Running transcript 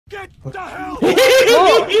Get the hell!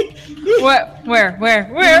 What? Where?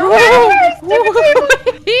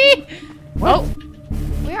 Whoa!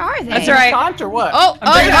 Where are they? That's all right. Taunt or what? Oh!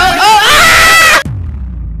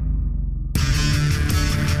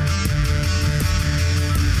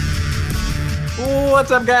 What's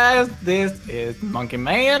up, guys? This is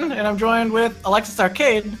MonkeyMan, and I'm joined with Alexis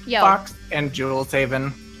Arcade, Yo. Fox, and Jules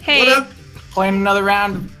Haven. Hey. What up? Playing another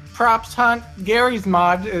round of props hunt. Gary's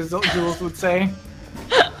mod, as Jules would say.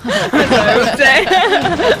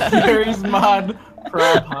 Gary's mod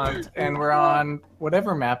prop hunt, and we're on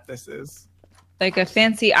whatever map this is. Like a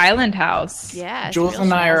fancy island house. Yeah. Jules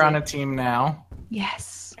and I are on a team now,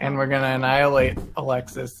 Yes. and we're gonna annihilate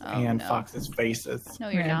Alexis and Fox's faces. No,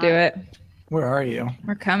 We're you're gonna not. do it. Where are you?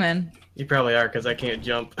 We're coming. You probably are, because I can't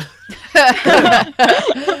jump.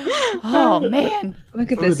 Oh man.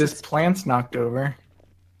 Look at Ooh, this. this plant's knocked over.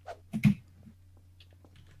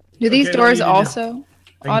 Do these Okay, doors now you need also I can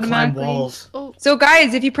climb automatically? walls. Oh. So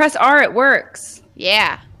guys, if you press R, it works.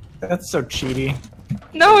 Yeah. That's so cheaty.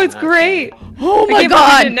 No, it's great. Oh I my can't believe I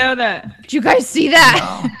god. didn't know that. Did you guys see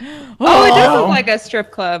that? Oh, it does Oh. look like a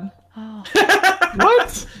strip club.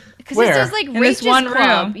 What? Because Where? it says like In this Rach's one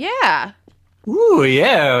Club. room. Yeah. Ooh,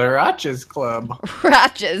 yeah, the Ratches Club.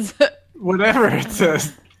 Ratches. Whatever it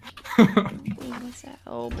says. Ooh, what's that?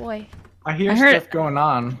 Oh boy. I hear I heard stuff going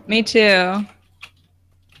on. Me too.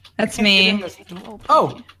 That's Can't get in me. this- Oh.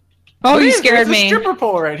 Oh! Oh, you There's scared a me. stripper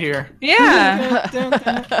pole right here. Yeah.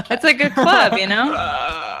 It's like a club, you know?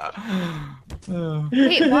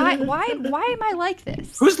 Wait, why am I like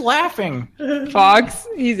this? Who's laughing? Fox,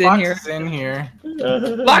 he's in Fox here. is in here. Lock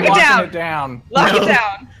it Locking down. it down. Lock No. it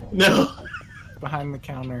down. No. Behind the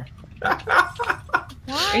counter.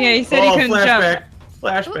 Yeah, he said he couldn't flashback. jump.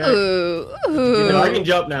 Flashback. Ooh. You know, I Ooh. can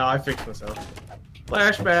jump now. I fixed myself.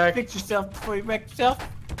 Flashback. Fix yourself before you wreck yourself.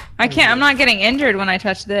 I can't. I'm not getting injured when I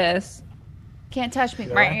touch this. Can't touch me.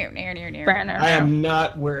 Yeah. I am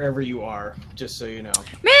not wherever you are, just so you know.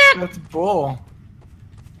 Man. That's bull.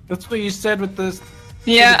 That's what you said with this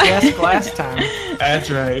Yeah. desk last time. That's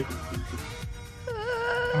right.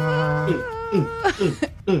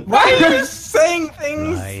 Why are you saying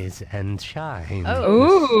things? Rise and shine. Oh.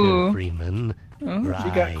 Ooh. Mr. Freeman. Ooh. She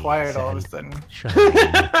got quiet all of a Rise sudden. and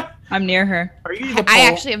shine. I'm near her. Are you the I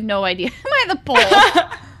pole? actually have no idea. Am I the pole?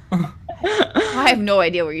 I have no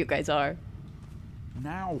idea where you guys are.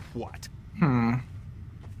 Now what? I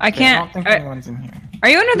I can't. don't think anyone's in here. Are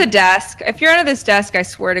you under the desk? If you're under this desk, I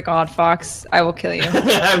swear to God, Fox, I will kill you.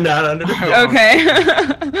 I'm not under the door. Okay.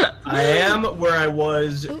 I am where I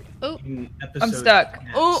was Ooh, ooh. in episode. I'm stuck.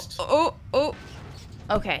 Oh, past. oh, oh.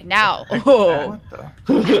 Okay, now. Oh. What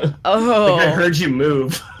the? Oh. I heard you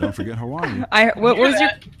move. Don't forget Hawaii. What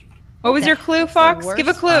was your clue, Fox? Give a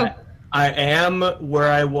worst clue. I am where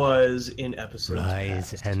I was in episode.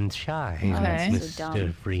 Rise past. and shine, Okay. So Mr.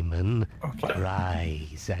 dumb. Freeman. Okay.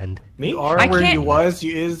 Rise and Me? You are I where can't- you was,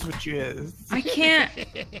 you is what you is. I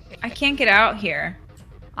can't get out here.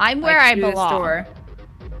 I'm where Like, I through this belong. door.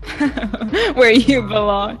 Where you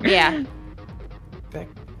belong. Yeah.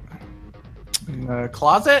 In the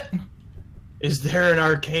closet? Is there an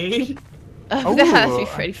arcade? Oh, That'd be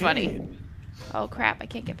pretty arcade. funny. Oh crap, I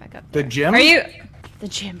can't get back up. The gym? Are you? The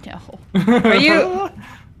gym, no. Are you?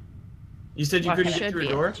 You said you couldn't get Should through be a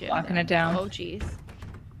at door? the gym. Locking it down. Oh jeez.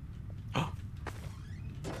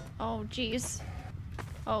 Oh jeez.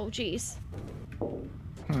 Oh jeez.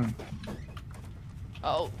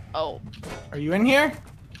 Oh, oh. Are you in here?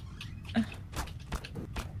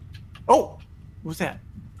 Oh! What's that?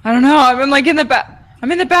 I don't know. I'm like in the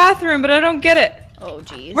I'm in the bathroom, but I don't get it. Oh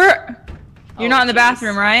jeez. Where? You're Oh, not in the jeez.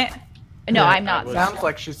 bathroom, right? No, Yeah, I'm not. I was- Sounds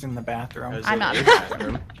like she's in the bathroom. I was I'm in not. the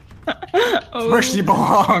bathroom. That's where she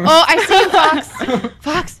belongs. Oh, I see you, Fox.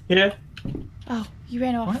 Fox. Yeah. Oh, you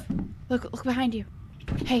ran off. Look behind you.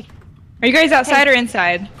 Hey, Are you guys outside or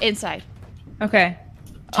inside? inside. Okay.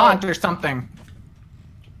 Taunt or something.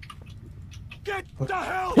 Get the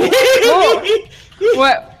hell!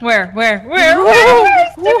 What? Where? What?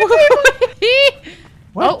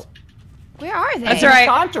 Oh, where are they? That's all right.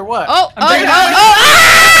 Taunt or what? Oh, oh, bringing oh,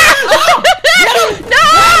 oh,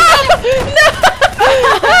 ah!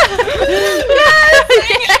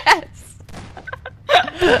 Yes!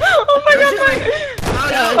 Oh my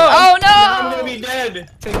God! Oh I'm gonna no! be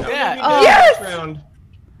dead. Take I'm gonna that. be Oh. dead Yes! this round.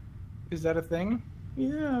 Is that a thing?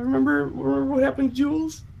 Yeah, remember what happened,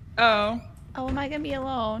 Jules? Oh, Oh, am I gonna be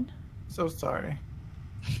alone? So sorry.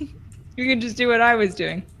 you can just do what I was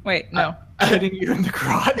doing. Wait, no. Hitting you in the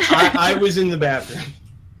crotch. I was in the bathroom,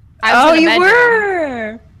 I was Oh, in the you bedroom.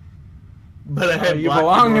 were. but I Oh, had you blocked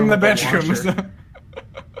belong in door the with a bedroom. launcher.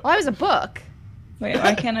 Well, I was a book. Wait,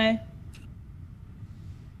 why can't I?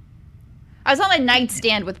 I was on my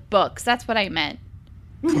nightstand with books. That's what I meant.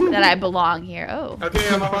 That I belong here. Oh. Okay,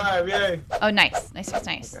 I'm alive. Yay. Oh, nice.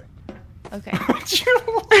 Nice. Okay.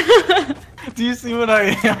 Do you see what I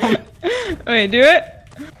am? Wait, do it.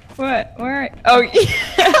 What? Where? Oh,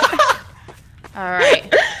 yeah. All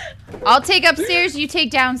right. I'll take upstairs. You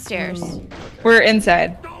take downstairs. We're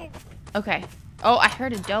inside. Okay. Oh, I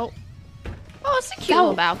heard a dope. Oh, it's a cute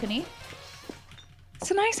little balcony.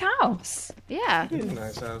 It's a nice house. Yeah.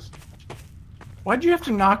 Nice house. Why'd you have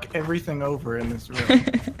to knock everything over in this room?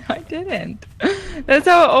 I didn't. That's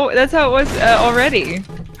how. Oh, that's how it was already.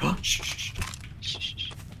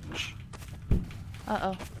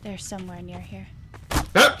 Uh-oh. They're somewhere near here.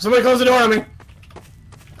 Oh, somebody close the door on me.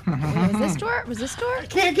 Wait, was this door? Was this door? I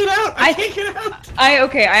can't get out. I can't get out.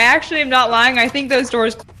 Okay. I actually am not lying. I think those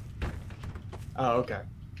doors. Oh, okay.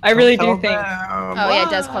 I really do Tell think. them Oh, yeah, it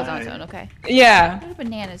does close on why. its own. Okay. Yeah. What are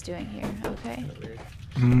bananas doing here? Okay.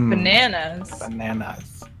 Bananas.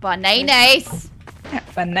 Bananas. Bananas.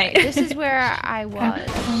 Banana. This is where I was.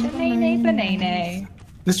 Banana.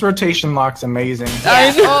 This rotation lock's amazing.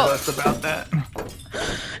 I know. Tell us about that.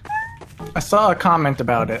 I saw a comment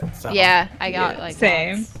about it. So. Yeah, I got like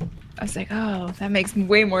Same. lots. I was like, oh, that makes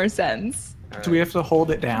way more sense. Do we have to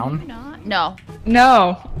hold it down? Not? No.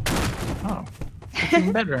 No. Oh. It's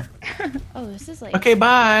even better. Oh, this is like. Okay,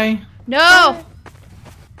 bye. No.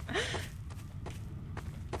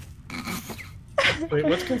 Wait,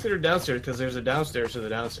 what's considered downstairs? Because there's a downstairs to the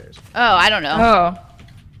downstairs. Oh, I don't know.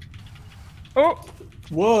 Oh.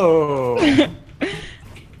 Whoa.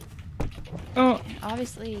 Oh.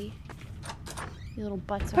 Obviously, the little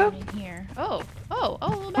butts aren't in here. Oh,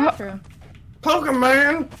 little bathroom.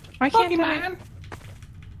 Pokemon! I can't. Pokemon.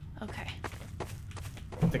 Okay.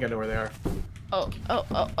 I think I know where they are. Oh. I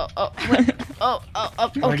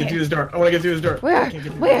want to Okay. get through this door. I want to get through this door. Where? I can't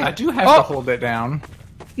get through Where? I do have to hold it down.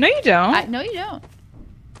 No, you don't. No, you don't.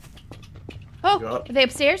 Oh, Go up. are they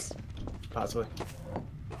upstairs? Possibly.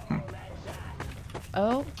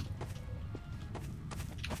 Oh.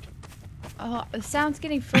 Oh, the sound's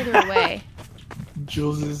getting further away.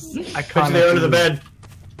 Jules' Bet iconic. they're under the bed.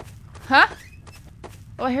 Huh?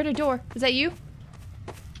 Oh, I heard a door. Was that you?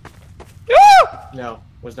 No,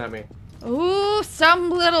 was not me. Ooh, some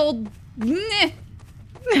little. Meh.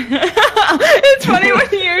 It's funny when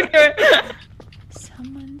you do it.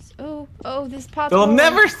 Someone's. Oh, this pot's. They'll full.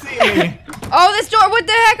 never see me. Oh, this door. What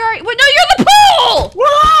the heck are you? Wait, no, you're in the pool!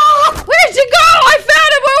 Whoa! Where'd you go? I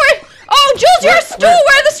found him. Oh, Jules, you're a stool.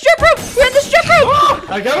 We're in the strip room. We're in the strip room.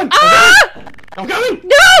 I'm coming. Ah! I'm coming.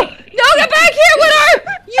 No, get back here. What are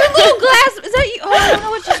you, little glass? Is that you? Oh, I don't know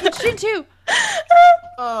what she switched into.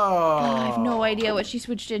 Oh. I have no idea what she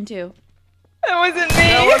switched into. That wasn't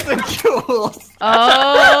That me. wasn't Jules.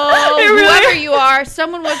 Oh, It really- whoever you are,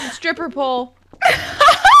 someone was a stripper pole.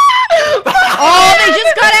 Oh, they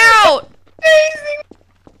just got out. Amazing.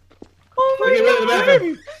 Oh Get rid of the my god.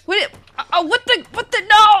 bathroom. What the,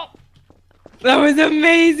 no. That was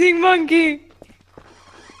amazing, Monkey.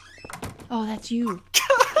 Oh, that's you.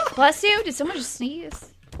 Bless you. Did someone just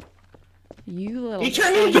sneeze? You little. He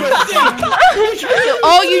turned into a thing.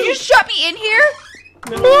 Oh, you just shut me in here?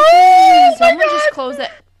 Oh my Someone just god. closed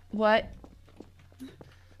that. What?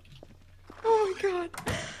 Oh my god.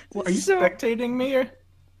 Are you spectating me? Or?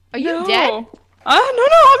 Are you No. dead? No,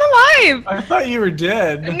 I'm alive. I thought you were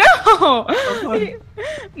dead. No.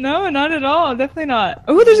 No, not at all. Definitely not.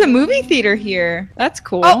 Oh, there's a movie theater here. That's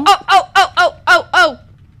cool. Oh.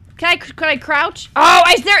 Can I crouch? Oh,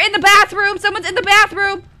 they're in the bathroom. Someone's in the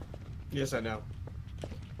bathroom. Yes, I know.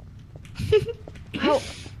 Oh,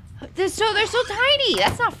 they're so tiny.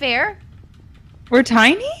 That's not fair. We're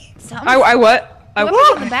tiny? Someone's I what? I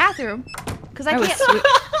whoever's in the bathroom. Because I was can't.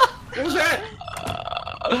 What was that?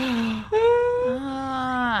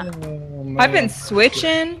 Ah, Oh, man. I've been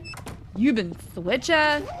switching. you've been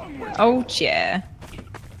switching. Oh yeah.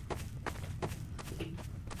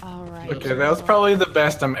 All right. Okay, that was probably the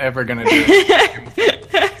best I'm ever gonna do.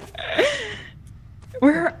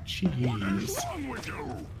 Where? Jeez.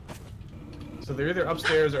 So they're either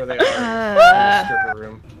upstairs or they are in the stripper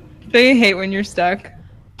room. They hate when you're stuck.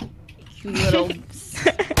 You little.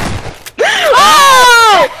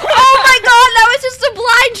 Oh! Oh my god, that was just a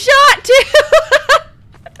blind shot too.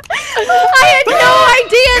 I had no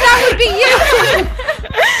idea that would be you.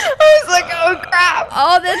 I was like, oh crap.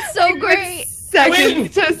 Oh, that's so great.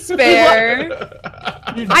 Seconds to spare.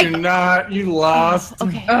 You do not. You lost.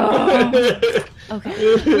 Okay. Oh.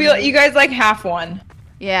 Okay. You guys like half won.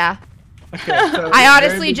 Yeah. Okay, so I the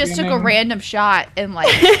honestly very just took a beginning- random shot and like,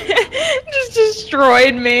 Just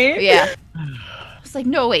destroyed me. yeah. It's like,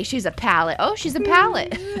 no way, she's a pallet. Oh, she's a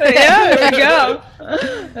pallet. Yeah, there we go.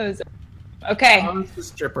 That was Okay. I was the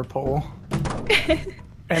stripper pole.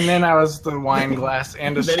 And then I was the wine glass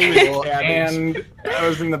and a Then he was stool, cabbage. and I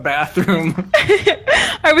was in the bathroom.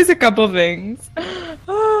 I was a couple things.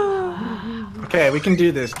 Okay, we can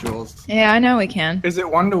do this, Jules. Yeah, I know we can. Is it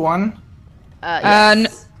 1-to-1?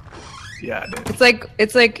 Yes. Yeah, it is.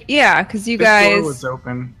 It's like, yeah, because you This door guys. was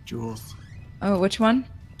open, Jules. Oh, which one?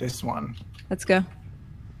 This one. Let's go.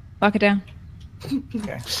 Lock it down.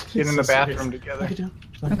 Okay. Get in the bathroom together.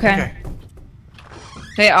 Okay.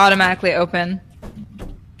 They automatically open.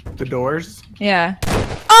 The doors. Yeah.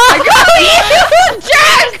 Oh, you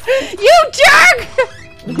jerk! You jerk!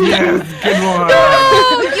 Yes, good one.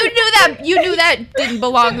 Oh, you knew that didn't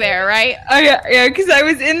belong there, right? Oh yeah, because I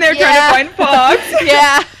was in there Yeah. trying to find Fox.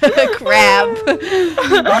 Yeah, the crab.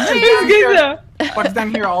 What's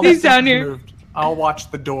down here? All He's this stuff down is here. moved. I'll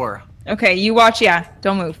watch the door. Okay, you watch. Yeah,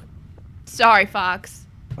 don't move. Sorry, Fox.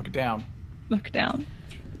 Look it down. Look down.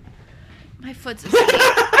 My foot's asleep.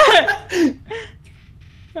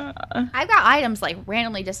 I've got items like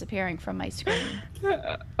randomly disappearing from my screen.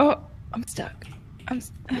 Oh, I'm stuck.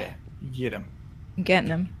 Yeah, you get him. I'm getting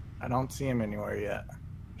him. I don't see him anywhere yet.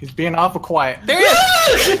 He's being awful quiet. There he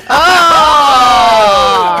is!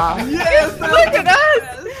 Oh! Yes! Look at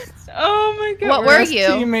us! Oh my god. What were Best you?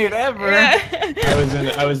 teammate ever.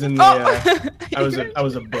 I was in the. I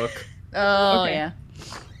was a book. Oh Okay. yeah.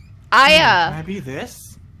 Can I be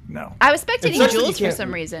this? No. I was spectating It's such that Jules you for can't-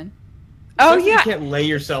 some reason. Oh You yeah. can't lay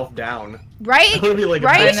yourself down. Right? It would be like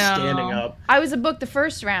Right? a I know. standing up. I was a book the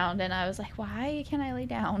first round, and I was like, why can't I lay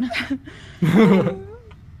down?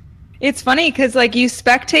 It's funny because like you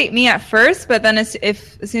spectate me at first, but then as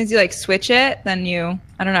soon as you like switch it, then you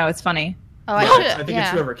I don't know. It's funny. Oh, I I should. think it's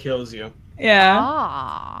Yeah. whoever kills you. Yeah.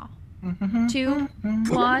 Ah. 2,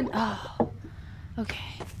 1. Oh. Okay.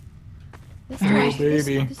 This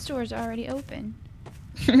baby. this door's already open.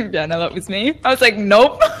 Yeah, no, that was me. I was like,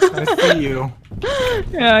 nope. I see you.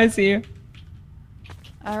 Yeah, I see you.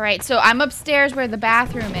 All right, so I'm upstairs where the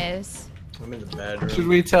bathroom is. I'm in the bedroom. Should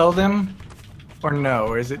we tell them? Or no?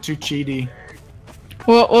 Or is it too cheaty?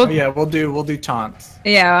 Well, Oh, yeah, we'll do taunts.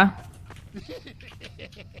 yeah.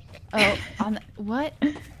 Oh, on the, what?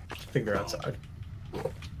 I think they're outside.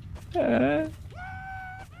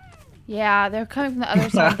 Yeah, they're coming from the other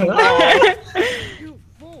side of the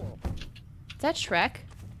wall. Is that Shrek?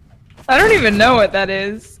 I don't even know what that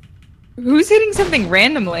is. Who's hitting something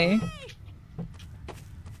randomly?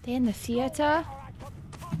 They in the theater?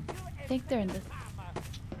 I think they're in the.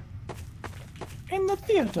 In the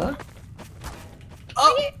theater.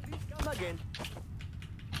 Oh!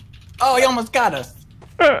 Oh, he almost got us.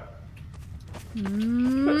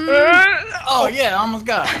 Oh, yeah, almost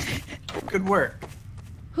got us. Good work.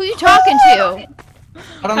 Who you talking to?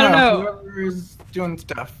 I don't know. Whoever is doing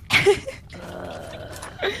stuff.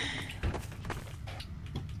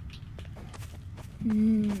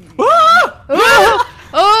 Ah!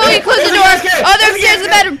 Oh, he closed the door. Oh, they're upstairs in the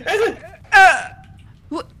bedroom.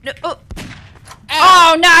 No, oh.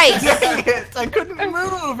 Oh, nice. Dang it! I couldn't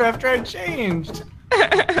move after I changed.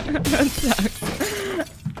 That sucks.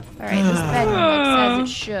 All right, this bedroom looks as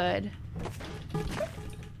it should.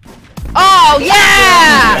 Oh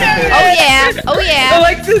yeah! Oh yeah! Oh yeah!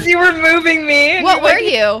 Alexis, you were moving me. and What you, were like,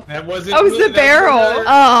 you? That wasn't. I was the that barrel. wasn't-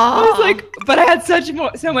 I was Oh, like, but I had so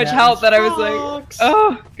much help that I was like, Fox.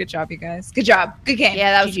 oh, good job, you guys. Good job. Good game.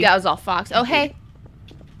 yeah, GG. that was all Fox. Oh hey,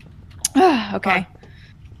 Okay.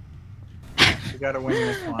 We gotta win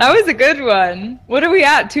this one. That was a good one. What are we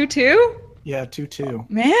at? 2-2? Yeah, 2-2.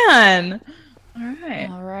 Man. All right.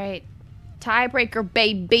 all right, tiebreaker,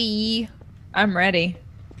 baby. I'm ready.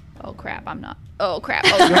 Oh crap, I'm not. Oh crap.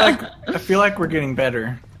 I Oh feel crap. like, I feel like we're getting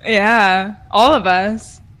better. Yeah. All of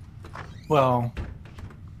us. Well,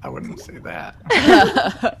 I wouldn't say that.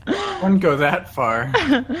 I wouldn't go that far.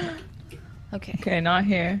 Okay. Okay, not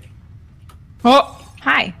here. Oh,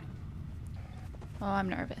 hi. Oh, I'm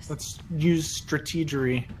nervous. Let's use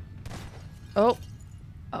strategery. Oh,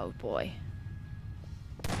 oh boy.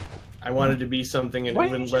 I wanted to be something and Why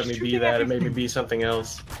it wouldn't are you let me be shooting that. It made me be something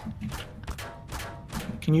else.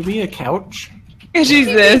 Can you be a couch? She's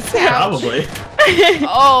this. Probably.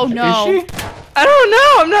 Oh no. Is she? I don't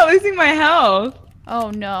know. I'm not losing my health.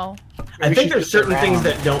 Oh no. I Maybe think she there's gets certain things around.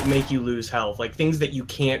 that don't make you lose health, like things that you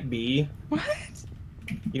can't be. What?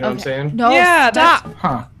 You know what I'm saying? No, Yeah, stop.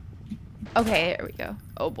 Huh. Okay, here we go.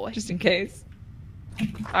 Oh boy. Just in case.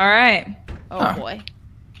 All right. Oh Huh. boy.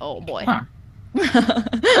 Oh boy. Huh.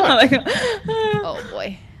 Oh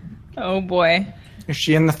boy. Oh boy. Is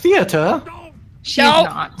she in the theater? She's Nope.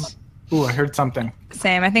 not. Ooh, I heard something.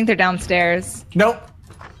 Same. I think they're downstairs. Nope.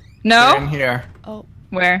 They're in No? here. Oh.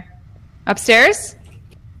 Where? Upstairs?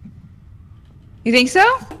 You think so?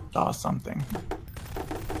 Saw something.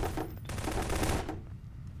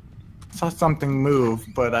 Saw something move,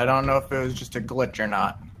 but I don't know if it was just a glitch or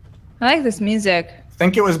not. I like this music. I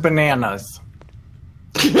think it was bananas.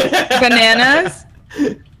 Bananas?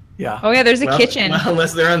 Yeah. Oh yeah, there's a kitchen. Well,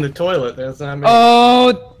 unless they're on the toilet, that's not me.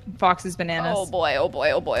 Oh, Fox's bananas. Oh boy, oh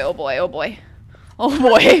boy, oh boy, oh boy, oh boy. Oh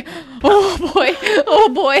boy. Oh boy. Oh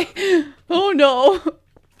boy. Oh no.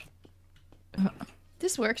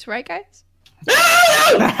 This works, right, guys? Oh,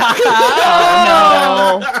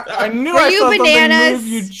 no. I knew Were I you saw bananas? something move,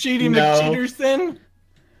 you cheaty No. McCheaterson.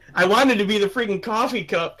 I wanted to be the freaking coffee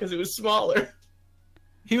cup because it was smaller.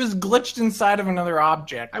 He was glitched inside of another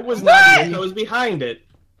object. I was not even, I was behind it.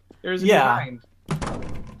 There's a behind.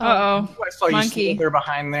 Uh-oh. I saw you Monkey. slither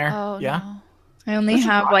behind there. Oh yeah. no. I only There's a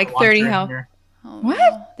have rocket like 30 launcher in health. here. Oh, What?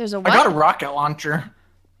 no. There's a what? I got a rocket launcher.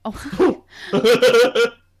 Oh.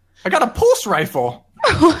 I got a pulse rifle.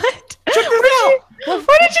 What? Check this out. Where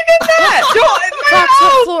did you get that? Fox,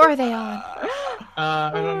 what floor are they on?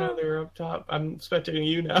 I don't know. They were up top. I'm spectating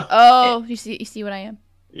you now. Oh, you see what I am?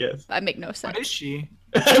 Yes. That make no sense. What is she?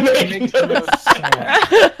 It Makes no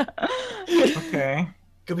sense. Okay.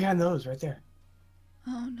 Go behind those right there.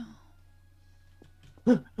 Oh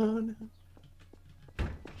no. Oh no.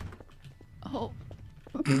 Oh.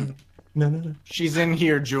 No. She's in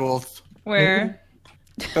here, Jules. Where?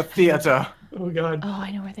 The theater. Oh god. Oh,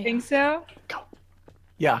 I know where they Think so?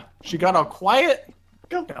 Yeah. She got all quiet.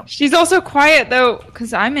 Go. She's also quiet though,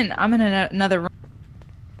 cause I'm in another room.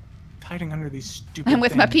 Hiding under these stupid are. I'm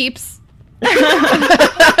with my things. peeps.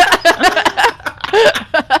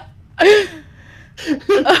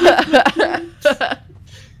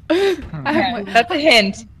 That's a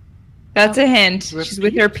hint. That's a hint. With She's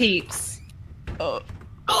with her peeps. Oh.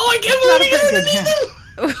 Oh, I can't believe Good hint.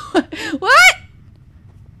 What?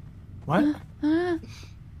 What? Uh,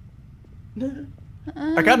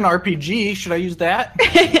 I got an RPG. Should I use that?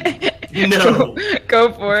 No.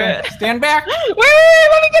 Go for Okay, it. stand back. Wait,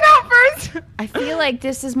 let me get out first. I feel like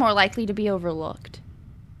this is more likely to be overlooked.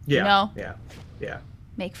 Yeah. No. Yeah.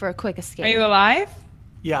 Make for a quick escape. Are you alive?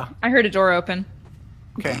 Yeah. I heard a door open.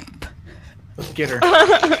 Okay. Let's get her.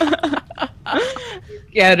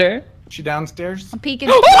 Get her. She downstairs? I'm peeking.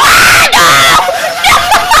 Oh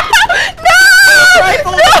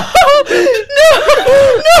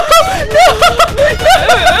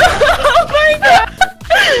my god!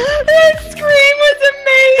 That scream was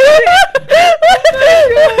amazing!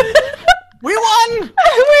 We won! We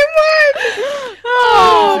won!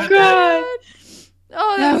 Oh god!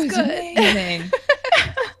 Oh, that was good. amazing.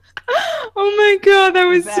 Oh my god, that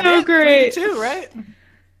was so it? great. 3-2, right?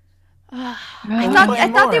 I Playing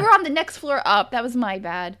thought they more. were on the next floor up. That was my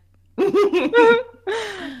bad. All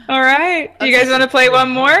right. Do you guys want to play one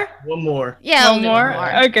more? One more. Yeah, One more?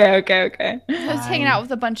 Okay. I was hanging out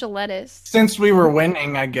with a bunch of lettuce. Since we were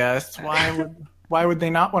winning, I guess, why would they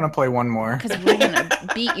not want to play one more? Because we're gonna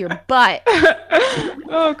beat your butt.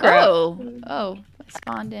 Oh crap. Oh, I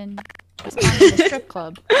spawned in the strip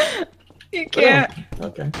club. You can't.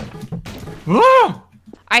 Okay. Whoa!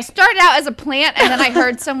 I started out as a plant, and then I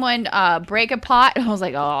heard someone break a pot, and I was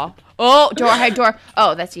like, oh, door.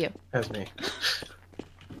 Oh, that's you. That's me.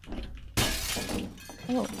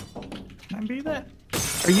 Oh. Can I be that?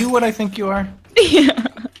 Are you what I think you are? Yeah.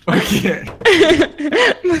 Okay.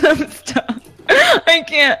 But I'm stuck. I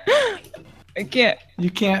can't. You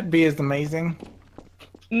can't be as amazing.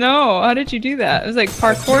 No, how did you do that? It was like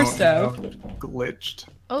parkour stuff. Glitched.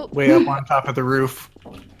 Oh, Way up on top of the roof.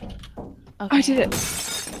 okay. I did it.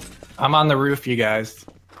 I'm on the roof, you guys.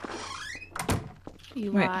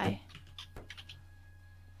 You Wait. lie.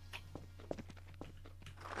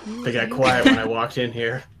 They got quiet when I walked in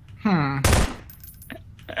here.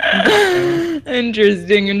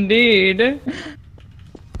 Interesting indeed.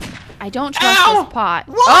 I don't trust Ow! this pot.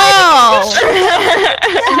 Oh!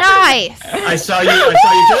 Nice! I saw you. Oh no,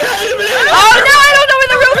 I don't know where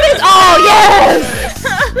the roof is! Oh, yes!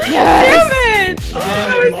 Yes! Damn it!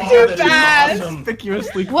 That was too fast.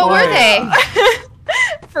 Conspicuously What were they?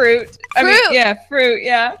 Fruit. I mean, Fruit. yeah, fruit.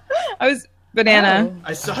 Yeah. I was banana.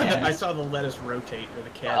 I saw the lettuce rotate with a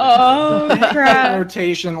cat. Oh, crap.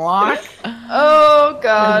 Rotation lock. Oh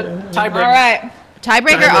god. Tiebreaker. All right.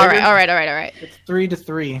 Tiebreaker? All right. It's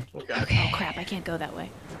 3-3. Okay. Oh crap, I can't go that way.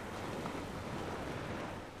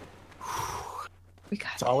 We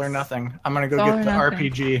got It's all or this. nothing. I'm gonna go It's all get the or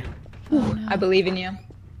nothing. RPG. Oh no. I believe in you.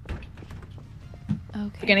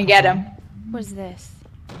 Okay. You're gonna get him. What is this?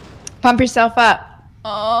 Pump yourself up.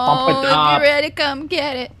 Oh, it up. you ready? Come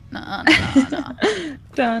get it. No.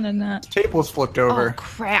 Dun-dun-dun. Table's flipped Oh over.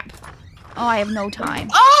 crap. Oh, I have no time.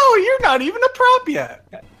 Oh, you're not even a prop yet.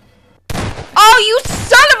 Oh, you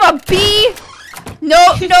son of a bee!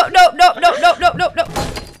 No, no, no, no, no, no, no, no, no.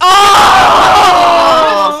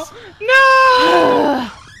 Oh! No!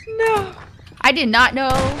 No. I did not know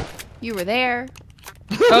you were there.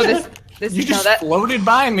 Oh, this You is just floated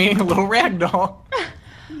by me, a little ragdoll.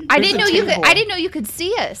 I didn't know you could. I didn't know you could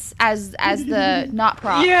see us as the not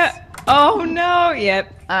props. Yeah. Oh no.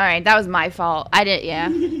 Yep. All right, that was my fault. I didn't. Yeah.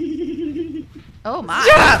 Oh my.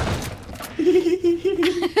 Shut up.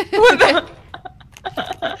 What the?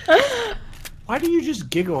 Why do you just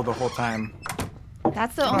giggle the whole time?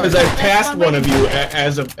 That's the only. Because I passed one of you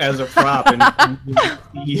as a prop, and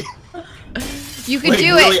you could like,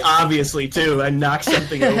 do really it. obviously too. I knocked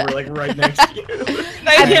something over like right next to you.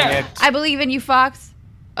 I believe in you, Fox.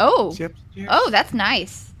 Oh. Yep. Oh, that's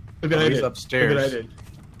nice. Look at I He's did. upstairs. Look at I did.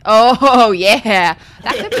 Oh yeah.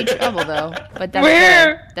 That could be trouble though. But that's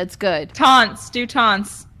Where? good. That's good. Taunts. Do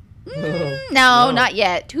taunts. No, not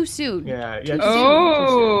yet. Too soon. Yeah. Yeah.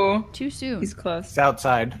 Oh. Too soon. He's close. It's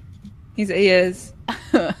outside. He is.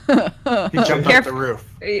 He jumped off the roof.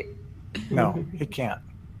 He- No, he can't.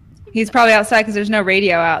 He's probably outside because there's no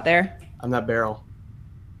radio out there. I'm that barrel.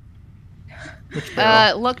 Which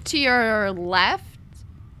barrel? Look to your left.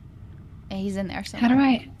 And he's in there somewhere.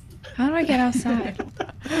 How do I get outside?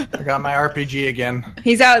 I got my RPG again.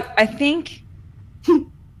 He's out. I think.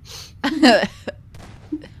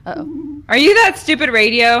 Uh-oh. Are you that stupid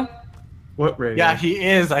radio? What radio? Yeah, he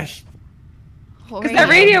is. Because that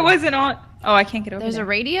radio wasn't on. Oh, I can't get over There's there. a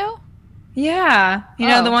radio? Yeah. You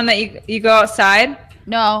know Oh. the one that you go outside?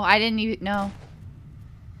 No, I didn't even know.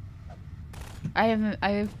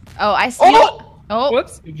 I see. Oh! Oh.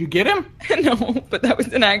 Whoops. Did you get him? No, but that was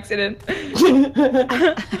an accident.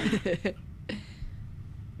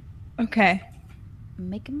 Okay.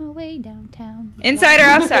 Making my way downtown. Inside or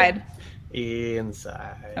outside?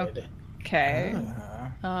 Inside. Okay.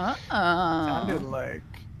 Sounded like.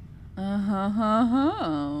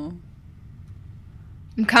 I'm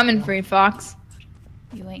coming for you, Fox.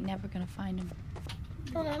 You ain't never gonna find him.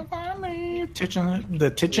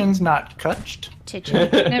 The Titchen's not touched.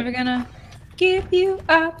 Titchin. Never gonna give you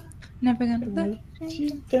up. Never gonna let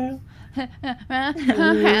you down.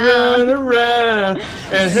 Run around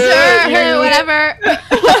and Sure, whatever.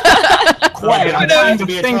 Quiet, I'm trying to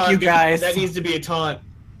think, taunt. you guys. That needs to be a taunt.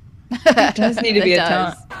 It does need to be a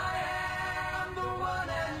taunt.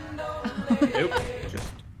 Nope.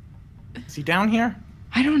 Is he down here?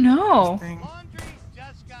 I don't know. Thing.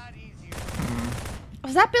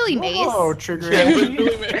 Was that Billy Mays? Oh, trigger. Yeah, it was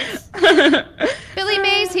Billy Mays. Billy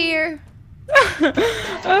Mays here.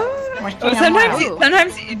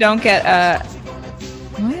 Sometimes you don't get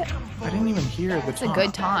what? I didn't even hear the It's a taunt.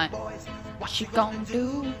 good taunt. What you gonna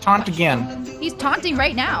do? Taunt again. He's taunting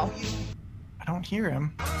right now. I don't hear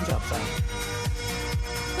him. He's outside.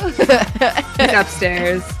 He's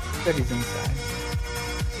upstairs. Said he's inside.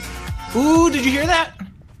 Ooh, did you hear that?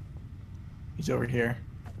 He's over here.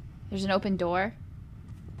 There's an open door.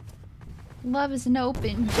 Love is an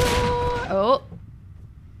open door. Oh.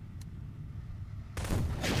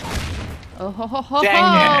 Oh ho ho ho.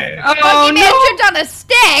 Dang it. Oh MonkeyMan no! tripped on a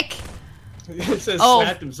stick. It says Oh.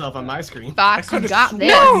 slapped himself on my screen. Fox, you could've got sworn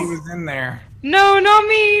this. he was in there. No, not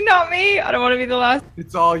me, not me. I don't want to be the last.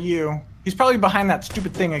 It's all you. He's probably behind that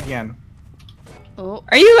stupid thing again. Oh.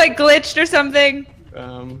 Are you like glitched or something?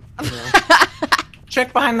 No.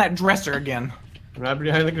 Check behind that dresser again. Right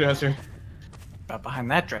behind the dresser. About behind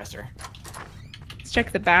that dresser. Let's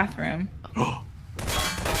check the bathroom.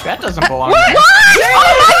 That doesn't belong What? there. What? Oh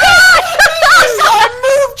my god! I saw him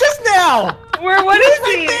move just now! Where? What is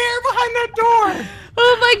Right he? there behind that door!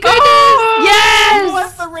 Oh my Oh, goodness! He was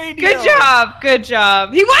Yes! the radio! Good job, good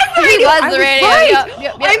job. He was the He radio. was I the radio. right.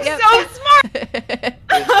 Yep, I'm so smart.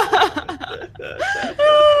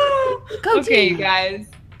 Go Okay, team. you guys.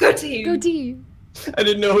 Go team. Go team. I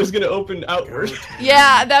didn't know it was gonna open outward.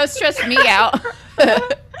 Yeah, that was stressed me out.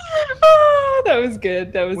 Oh, that was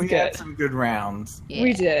good. That was We good. had some good rounds.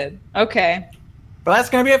 We did. Okay. But that's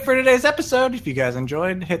going to be it for today's episode. If you guys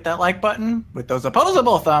enjoyed, hit that like button with those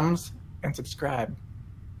opposable thumbs and subscribe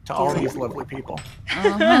to all these lovely people.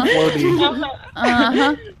 Uh-huh. Floaty.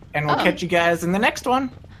 Uh-huh. And we'll catch you guys in the next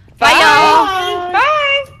one. Bye, y'all.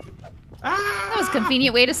 Bye. That was a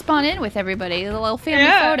convenient way to spawn in with everybody. A little family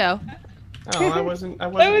Yeah. photo. Oh, I wasn't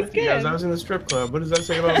was with you guys. good. I was in the strip club. What does that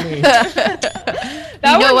say about me?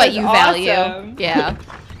 You know one what was you awesome. value. Yeah.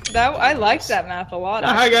 I liked that map a lot.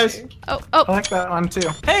 Hi guys. Oh, I oh. like that one too.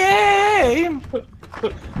 Hey!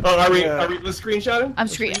 Oh, are we Yeah. let's screenshot him? I'm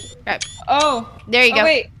screaming. Right. Oh. There you go.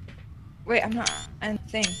 Wait, I'm not. And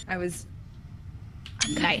thing. I was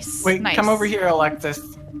Nice. Wait, nice. come over here, Alexis.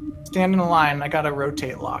 Stand in the line. I got a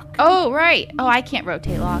rotate lock. Oh, right. Oh, I can't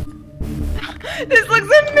rotate lock. This looks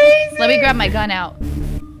amazing. Let me grab my gun out.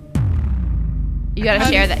 You gotta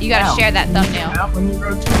share that. You gotta share that thumbnail. Out when you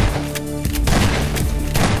rotate.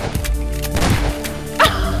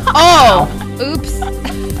 Oh! Oops.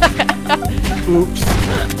 Oops.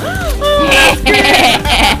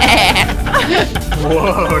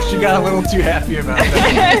 Whoa, she got a little too happy about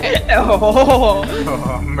that. Oh.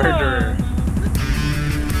 Oh, murder.